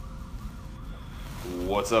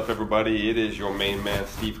What's up, everybody? It is your main man,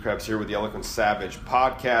 Steve Krebs, here with the Eloquent Savage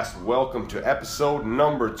podcast. Welcome to episode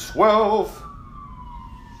number 12,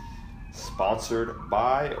 sponsored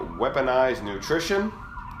by Weaponized Nutrition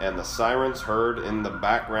and the sirens heard in the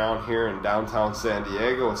background here in downtown San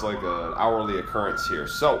Diego. It's like an hourly occurrence here.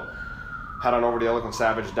 So, head on over to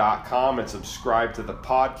eloquentsavage.com and subscribe to the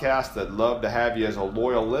podcast. I'd love to have you as a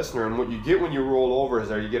loyal listener. And what you get when you roll over is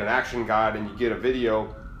you get an action guide and you get a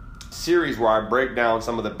video series where I break down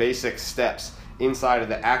some of the basic steps inside of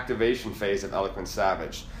the activation phase of Eloquent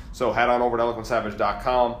Savage. So head on over to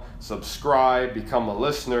eloquentsavage.com, subscribe, become a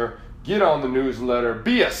listener, get on the newsletter,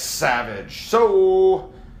 be a savage.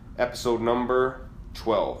 So, episode number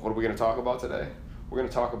 12. What are we going to talk about today? We're going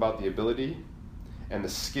to talk about the ability and the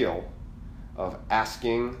skill of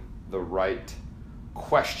asking the right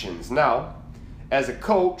questions. Now, as a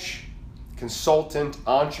coach, consultant,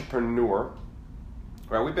 entrepreneur,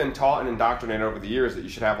 right, we've been taught and indoctrinated over the years that you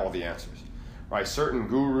should have all the answers, right? Certain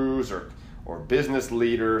gurus or business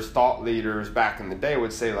leaders, thought leaders back in the day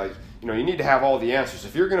would say, like, you need to have all the answers.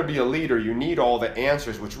 If you're going to be a leader, you need all the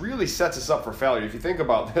answers, which really sets us up for failure. If you think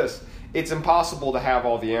about this, it's impossible to have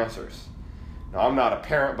all the answers. Now, I'm not a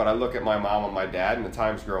parent, but I look at my mom and my dad and the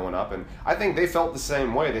times growing up, and I think they felt the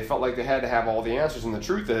same way. They felt like they had to have all the answers, and the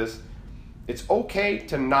truth is, it's okay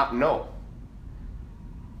to not know.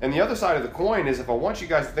 And the other side of the coin is, if I want you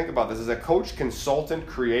guys to think about this, as a coach, consultant,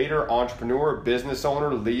 creator, entrepreneur, business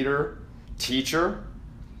owner, leader, teacher,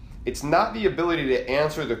 it's not the ability to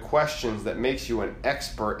answer the questions that makes you an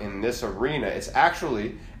expert in this arena. It's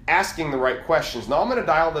actually asking the right questions. Now, I'm going to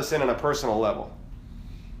dial this in on a personal level.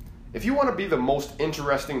 If you want to be the most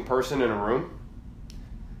interesting person in a room,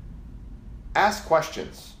 ask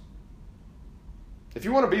questions. If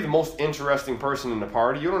you want to be the most interesting person in the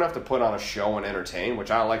party, you don't have to put on a show and entertain, which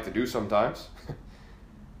I like to do sometimes.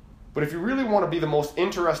 But if you really want to be the most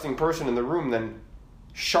interesting person in the room, then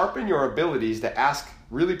sharpen your abilities to ask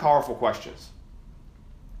really powerful questions.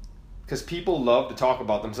 Because people love to talk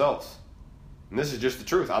about themselves. And this is just the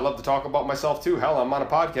truth. I love to talk about myself too. Hell, I'm on a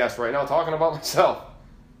podcast right now talking about myself.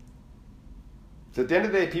 So at the end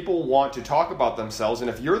of the day, people want to talk about themselves, and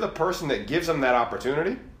if you're the person that gives them that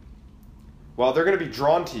opportunity, well, they're going to be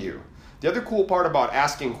drawn to you. The other cool part about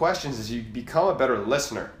asking questions is you become a better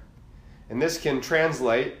listener. And this can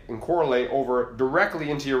translate and correlate over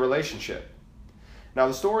directly into your relationship. Now,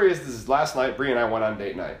 the story is last night, Bree and I went on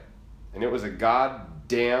date night. And it was a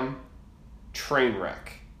goddamn train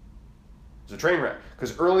wreck. It was a train wreck.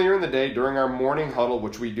 Because earlier in the day, during our morning huddle,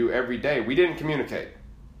 which we do every day, we didn't communicate.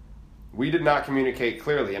 We did not communicate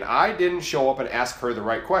clearly. And I didn't show up and ask her the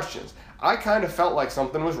right questions. I kind of felt like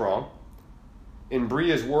something was wrong. And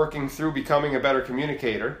Bree is working through becoming a better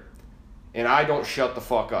communicator, and I don't shut the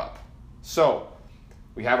fuck up. So,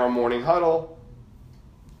 we have our morning huddle.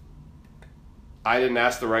 I didn't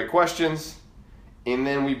ask the right questions, and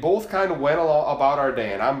then we both kind of went about our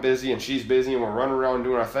day, and I'm busy and she's busy, and we're running around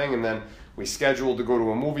doing our thing, and then we scheduled to go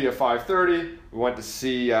to a movie at 5:30. We went to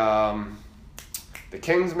see The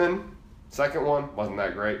Kingsman. Second one, wasn't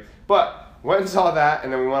that great, but went and saw that,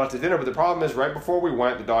 and then we went out to dinner. But the problem is, right before we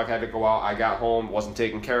went, the dog had to go out. I got home, wasn't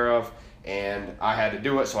taken care of, and I had to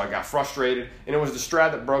do it, so I got frustrated. And it was the straw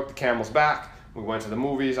that broke the camel's back. We went to the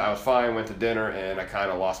movies. I was fine, went to dinner, and I kind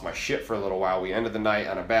of lost my shit for a little while. We ended the night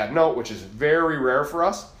on a bad note, which is very rare for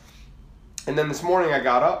us. And then this morning I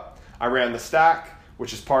got up. I ran the stack,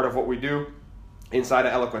 which is part of what we do inside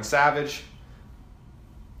of Eloquent Savage.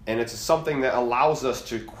 And it's something that allows us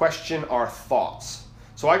to question our thoughts.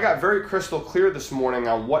 So I got very crystal clear this morning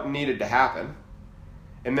on what needed to happen.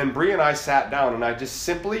 And then Bree and I sat down and I just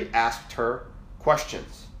simply asked her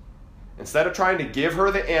questions. Instead of trying to give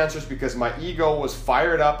her the answers because my ego was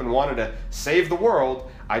fired up and wanted to save the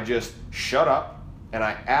world, I just shut up and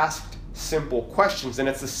I asked simple questions. And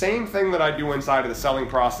it's the same thing that I do inside of the selling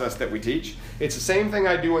process that we teach. It's the same thing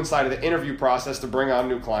I do inside of the interview process to bring on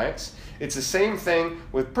new clients. It's the same thing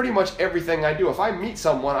with pretty much everything I do. If I meet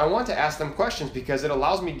someone, I want to ask them questions because it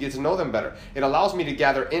allows me to get to know them better. It allows me to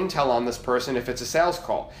gather intel on this person if it's a sales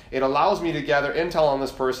call. It allows me to gather intel on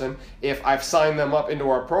this person if I've signed them up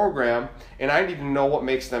into our program and I need to know what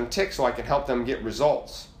makes them tick so I can help them get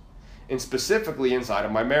results. And specifically inside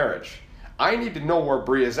of my marriage, I need to know where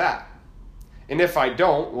Bree is at. And if I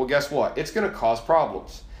don't, well, guess what? It's going to cause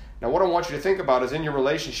problems. Now, what I want you to think about is in your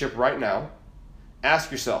relationship right now,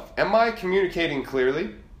 ask yourself, am I communicating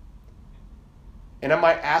clearly? And am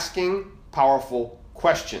I asking powerful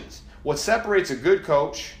questions? What separates a good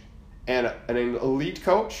coach and an elite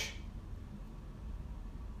coach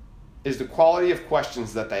is the quality of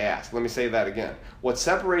questions that they ask. Let me say that again. What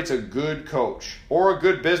separates a good coach or a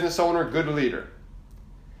good business owner, good leader,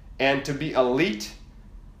 And to be elite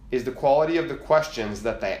is the quality of the questions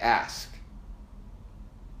that they ask.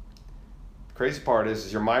 The crazy part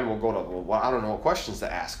is your mind will go to, well, I don't know what questions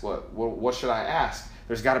to ask. What should I ask?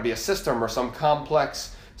 There's got to be a system or some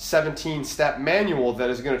complex 17-step manual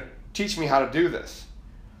that is going to teach me how to do this.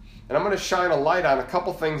 And I'm going to shine a light on a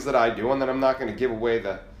couple things that I do, and then I'm not going to give away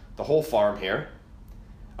the whole farm here.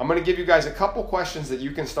 I'm going to give you guys a couple questions that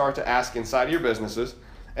you can start to ask inside of your businesses,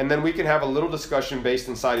 and then we can have a little discussion based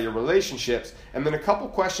inside of your relationships, and then a couple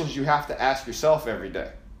questions you have to ask yourself every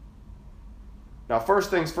day. Now, first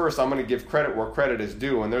things first, I'm going to give credit where credit is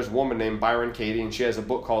due, and there's a woman named Byron Katie, and she has a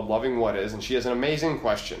book called Loving What Is, and she has an amazing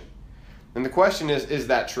question. And the question is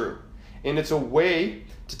that true? And it's a way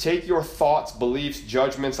to take your thoughts, beliefs,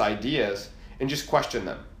 judgments, ideas, and just question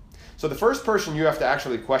them. So the first person you have to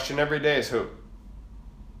actually question every day is who?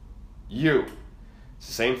 You. It's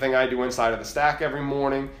the same thing I do inside of the Stack every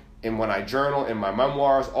morning, and when I journal, in my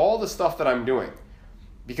memoirs, all the stuff that I'm doing.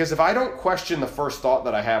 Because if I don't question the first thought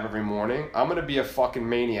that I have every morning, I'm going to be a fucking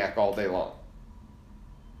maniac all day long.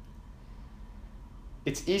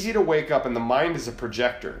 It's easy to wake up and the mind is a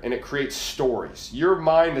projector and it creates stories. Your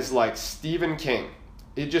mind is like Stephen King.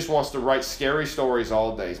 It just wants to write scary stories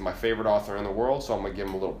all day. He's my favorite author in the world, so I'm going to give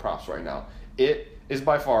him a little props right now. It is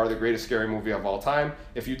by far the greatest scary movie of all time.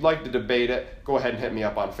 If you'd like to debate it, go ahead and hit me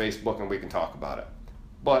up on Facebook and we can talk about it.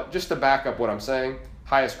 But just to back up what I'm saying,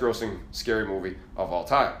 highest grossing scary movie of all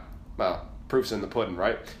time. Well, proof's in the pudding,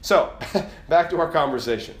 right? So, back to our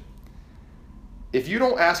conversation. If you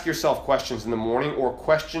don't ask yourself questions in the morning or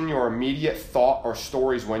question your immediate thought or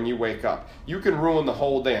stories when you wake up, you can ruin the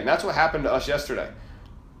whole day. And that's what happened to us yesterday.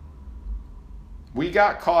 We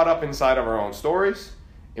got caught up inside of our own stories,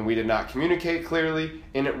 and we did not communicate clearly,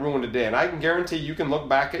 and it ruined a day. And I can guarantee you can look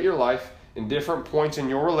back at your life in different points in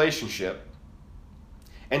your relationship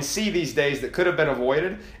and see these days that could have been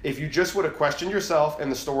avoided if you just would have questioned yourself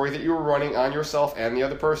and the story that you were running on yourself and the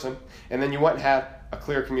other person, and then you went and had a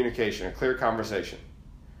clear communication, a clear conversation.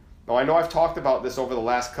 Now, I know I've talked about this over the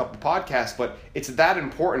last couple podcasts, but it's that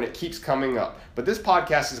important, it keeps coming up. But this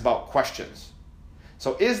podcast is about questions.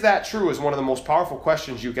 So is that true is one of the most powerful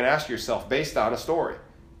questions you can ask yourself based on a story.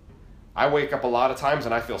 I wake up a lot of times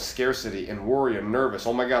and I feel scarcity and worry and nervous.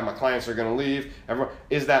 Oh my God, my clients are going to leave.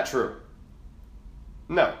 Is that true?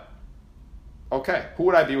 No. Okay, who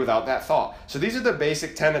would I be without that thought? So these are the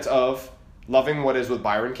basic tenets of Loving What Is with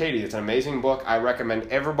Byron Katie. It's an amazing book. I recommend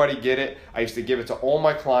everybody get it. I used to give it to all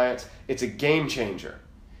my clients. It's a game changer.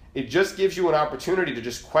 It just gives you an opportunity to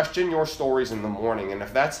just question your stories in the morning. And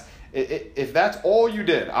if that's all you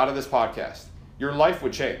did out of this podcast, your life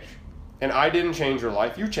would change. And I didn't change your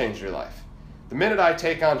life. You changed your life. The minute I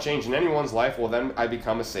take on changing anyone's life, well, then I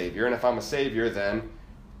become a savior. And if I'm a savior, then,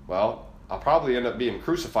 well, I'll probably end up being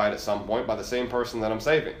crucified at some point by the same person that I'm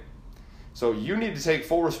saving. So you need to take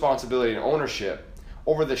full responsibility and ownership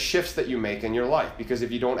over the shifts that you make in your life. Because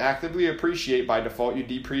if you don't actively appreciate, by default you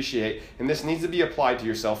depreciate. And this needs to be applied to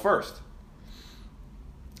yourself first.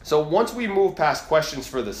 So once we move past questions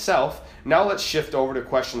for the self, now let's shift over to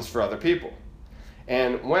questions for other people.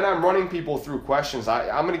 And when I'm running people through questions,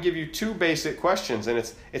 I'm going to give you two basic questions. And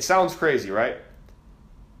it sounds crazy, right?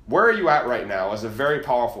 Where are you at right now is a very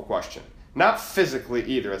powerful question. Not physically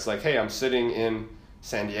either. It's like, hey, I'm sitting in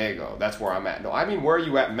San Diego. That's where I'm at. No, I mean, where are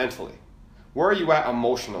you at mentally? Where are you at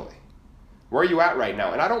emotionally? Where are you at right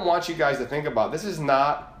now? And I don't want you guys to think about this is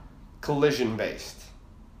not collision based.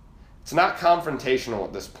 It's not confrontational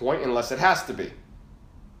at this point unless it has to be.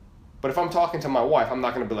 But if I'm talking to my wife, I'm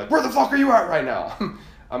not going to be like, where the fuck are you at right now?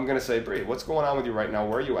 I'm going to say, Bree, what's going on with you right now?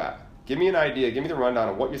 Where are you at? Give me an idea. Give me the rundown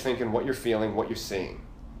of what you're thinking, what you're feeling, what you're seeing.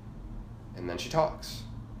 And then she talks.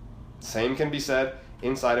 Same can be said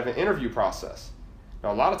inside of an interview process.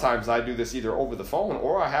 Now, a lot of times I do this either over the phone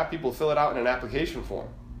or I have people fill it out in an application form.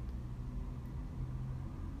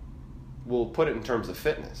 We'll put it in terms of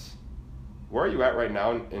fitness. Where are you at right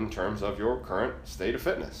now in terms of your current state of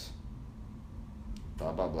fitness?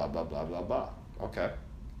 Blah, blah, blah, blah, blah, blah, blah. Okay.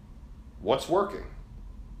 What's working?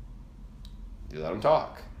 You let them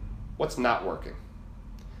talk. What's not working?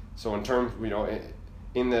 So in terms,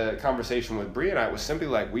 in the conversation with Bree and I, it was simply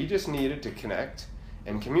like we just needed to connect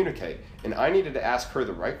and communicate. And I needed to ask her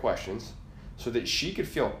the right questions so that she could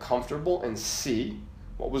feel comfortable and see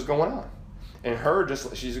what was going on. And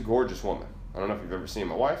she's a gorgeous woman. I don't know if you've ever seen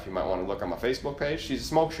my wife. You might want to look on my Facebook page. She's a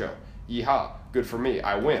smoke show. Yeehaw. Good for me.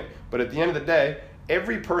 I win. But at the end of the day,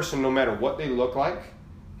 every person, no matter what they look like,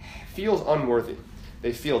 feels unworthy.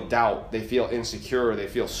 They feel doubt. They feel insecure. They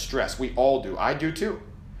feel stress. We all do. I do too.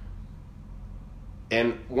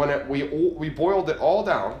 And when we boiled it all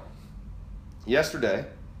down yesterday,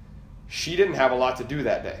 she didn't have a lot to do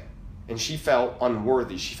that day. and she felt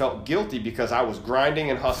unworthy. She felt guilty because I was grinding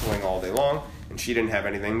and hustling all day long, and she didn't have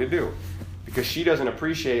anything to do. Because she doesn't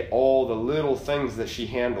appreciate all the little things that she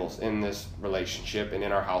handles in this relationship and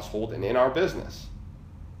in our household and in our business.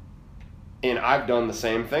 And I've done the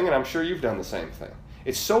same thing, and I'm sure you've done the same thing.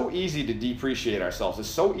 It's so easy to depreciate ourselves. It's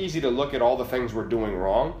so easy to look at all the things we're doing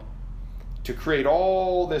wrong, to create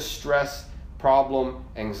all this stress, problem,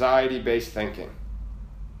 anxiety-based thinking.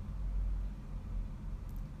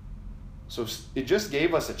 So it just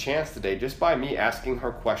gave us a chance today, just by me asking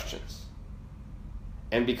her questions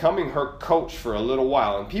and becoming her coach for a little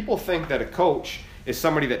while. And people think that a coach is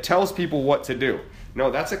somebody that tells people what to do.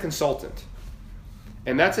 No, that's a consultant.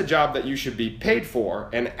 And that's a job that you should be paid for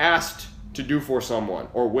and asked to do for someone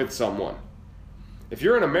or with someone. If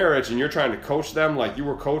you're in a marriage and you're trying to coach them like you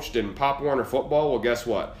were coached in Pop Warner football, well, guess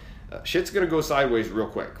what? Shit's going to go sideways real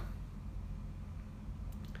quick.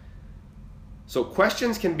 So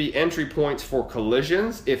questions can be entry points for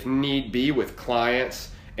collisions if need be with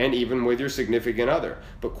clients and even with your significant other.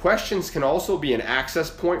 But questions can also be an access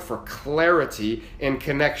point for clarity and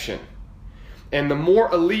connection. And the more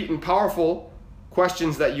elite and powerful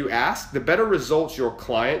questions that you ask, the better results your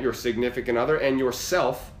client, your significant other, and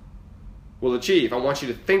yourself will achieve. I want you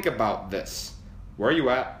to think about this. Where are you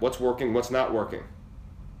at? What's working? What's not working?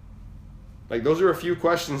 Like, those are a few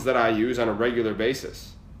questions that I use on a regular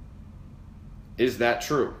basis. Is that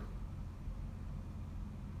true?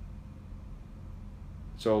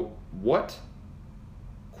 So, what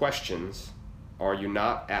questions are you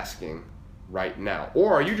not asking right now?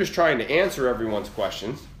 Or are you just trying to answer everyone's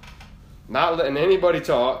questions, not letting anybody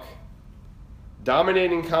talk,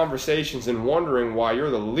 dominating conversations, and wondering why you're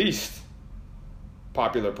the least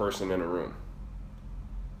popular person in a room?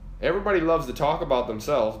 Everybody loves to talk about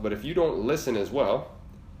themselves, but if you don't listen as well,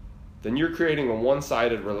 then you're creating a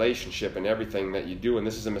one-sided relationship in everything that you do, and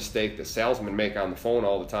this is a mistake that salesmen make on the phone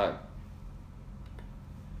all the time.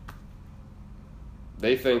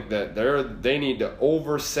 They think that they need to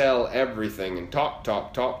oversell everything and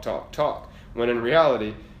talk, when in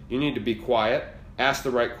reality, you need to be quiet, ask the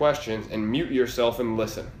right questions, and mute yourself and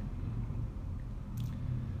listen.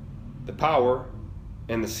 The power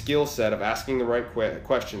and the skill set of asking the right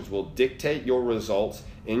questions will dictate your results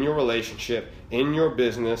in your relationship, in your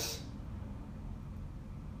business.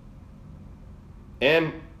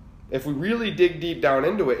 And if we really dig deep down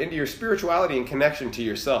into it, into your spirituality and connection to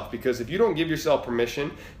yourself, because if you don't give yourself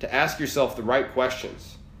permission to ask yourself the right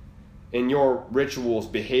questions in your rituals,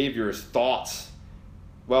 behaviors, thoughts,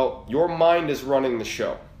 well, your mind is running the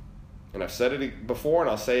show. And I've said it before and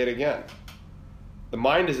I'll say it again. The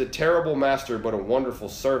mind is a terrible master but a wonderful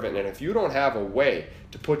servant. And if you don't have a way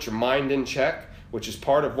to put your mind in check, which is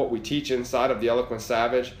part of what we teach inside of the Eloquent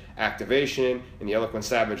Savage Activation and the Eloquent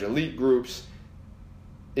Savage Elite groups,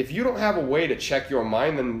 if you don't have a way to check your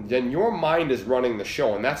mind, then your mind is running the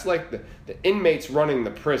show. And that's like the inmates running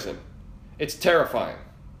the prison. It's terrifying.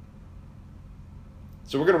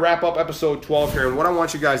 So we're going to wrap up episode 12 here. And what I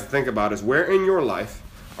want you guys to think about is, where in your life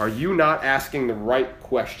are you not asking the right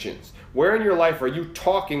questions? Where in your life are you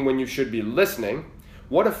talking when you should be listening?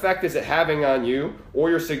 What effect is it having on you or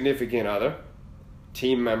your significant other,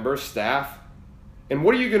 team members, staff? And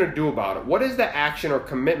what are you going to do about it? What is the action or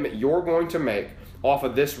commitment you're going to make off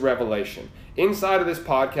of this revelation? Inside of this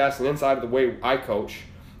podcast and inside of the way I coach,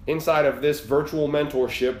 inside of this virtual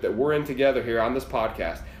mentorship that we're in together here on this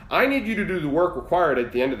podcast, I need you to do the work required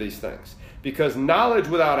at the end of these things. Because knowledge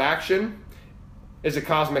without action is a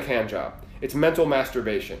cosmic hand job. It's mental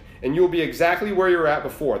masturbation. And you'll be exactly where you're at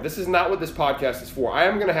before. This is not what this podcast is for. I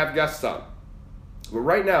am going to have guests on. But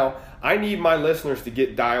right now, I need my listeners to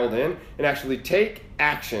get dialed in and actually take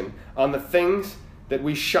action on the things that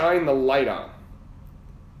we shine the light on.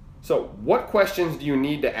 So, what questions do you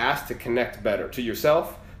need to ask to connect better to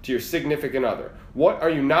yourself, to your significant other? What are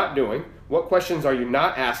you not doing? What questions are you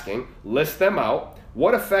not asking? List them out.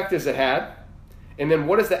 What effect has it had? And then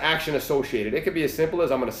what is the action associated? It could be as simple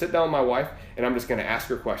as, I'm going to sit down with my wife and I'm just going to ask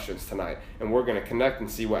her questions tonight. And we're going to connect and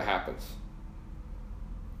see what happens.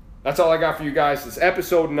 That's all I got for you guys. This is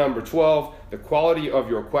episode number 12. The quality of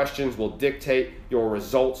your questions will dictate your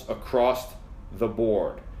results across the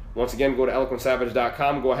board. Once again, go to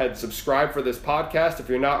eloquentsavage.com. Go ahead and subscribe for this podcast if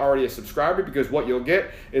you're not already a subscriber, because what you'll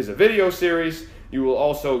get is a video series. You will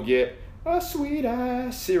also get a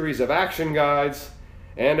sweet-ass series of action guides.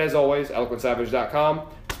 And as always, eloquentsavage.com,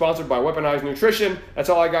 sponsored by Weaponized Nutrition. That's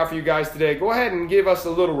all I got for you guys today. Go ahead and give us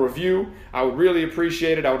a little review. I would really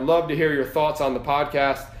appreciate it. I would love to hear your thoughts on the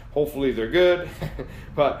podcast. Hopefully they're good.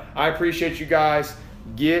 But I appreciate you guys.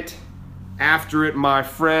 Get after it, my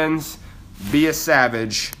friends. Be a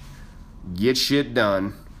savage. Get shit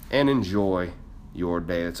done. and enjoy your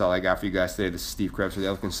day. That's all I got for you guys today. This is Steve Krebs for the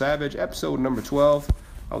Elkin Savage, episode number 12.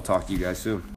 I'll talk to you guys soon.